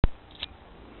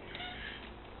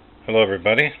Hello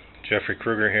everybody, Jeffery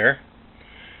Krueger here.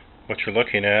 What you're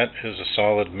looking at is a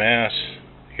solid mass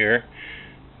here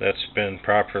that's been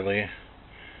properly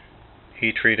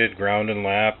heat treated, ground and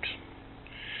lapped,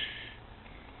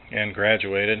 and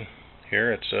graduated.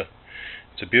 Here it's a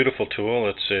beautiful tool.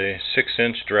 It's a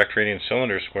 6-inch direct reading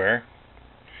cylinder square,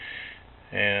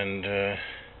 and the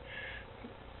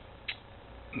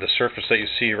surface that you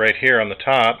see right here on the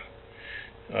top,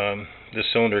 this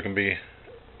cylinder can be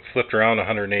flipped around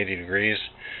 180 degrees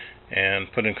and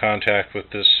put in contact with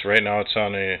this. Right now it's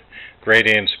on a grade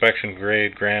A inspection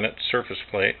grade granite surface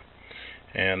plate,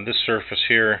 and this surface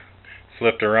here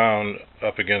flipped around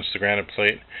up against the granite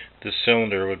plate, this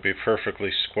cylinder would be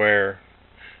perfectly square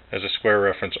as a square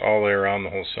reference all the way around the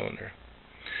whole cylinder.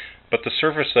 But the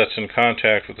surface that's in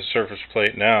contact with the surface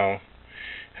plate now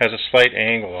has a slight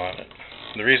angle on it.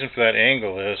 The reason for that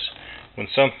angle is when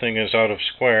something is out of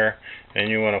square and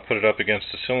you want to put it up against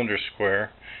the cylinder square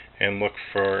and look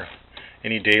for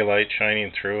any daylight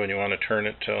shining through, and you want to turn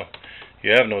it till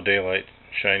you have no daylight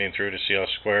shining through to see how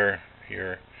square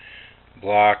your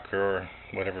block or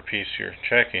whatever piece you're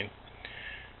checking,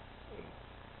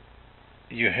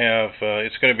 you have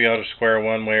it's going to be out of square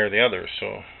one way or the other.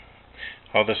 So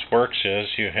how this works is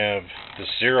you have the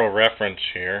zero reference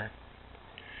here,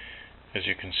 as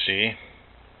you can see,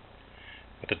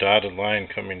 with the dotted line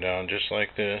coming down just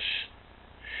like this.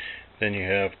 Then you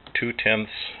have 2/10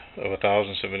 of a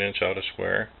thousandth of an inch out of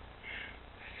square,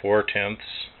 4/10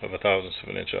 of a thousandth of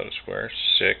an inch out of square,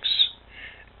 6,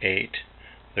 8.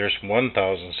 There's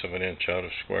 1/1000th of an inch out of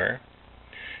square,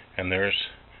 and there's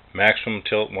maximum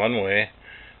tilt one way,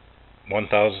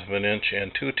 1/1000th of an inch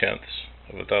and 2/10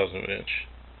 of a thousandth of an inch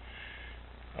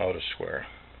out of square.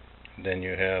 Then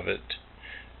you have it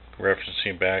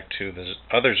referencing back to the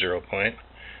other 0 point.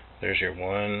 There's your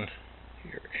 1,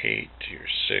 your 8, your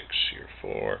 6, your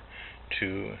 4,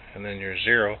 2, and then your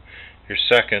 0, your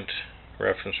second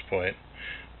reference point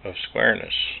of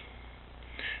squareness.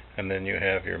 And then you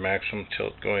have your maximum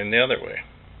tilt going the other way.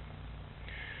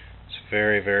 It's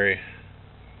very, very,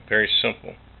 very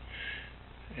simple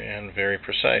and very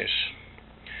precise.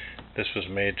 This was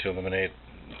made to eliminate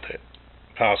the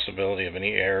possibility of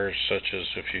any errors, such as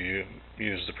if you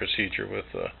use the procedure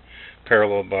with a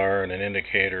parallel bar and an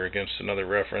indicator against another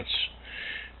reference.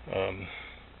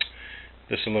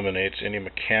 This eliminates any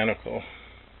mechanical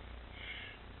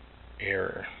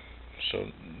error.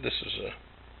 So this is a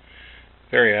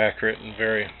very accurate and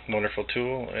very wonderful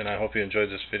tool, and I hope you enjoyed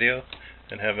this video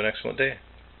and have an excellent day.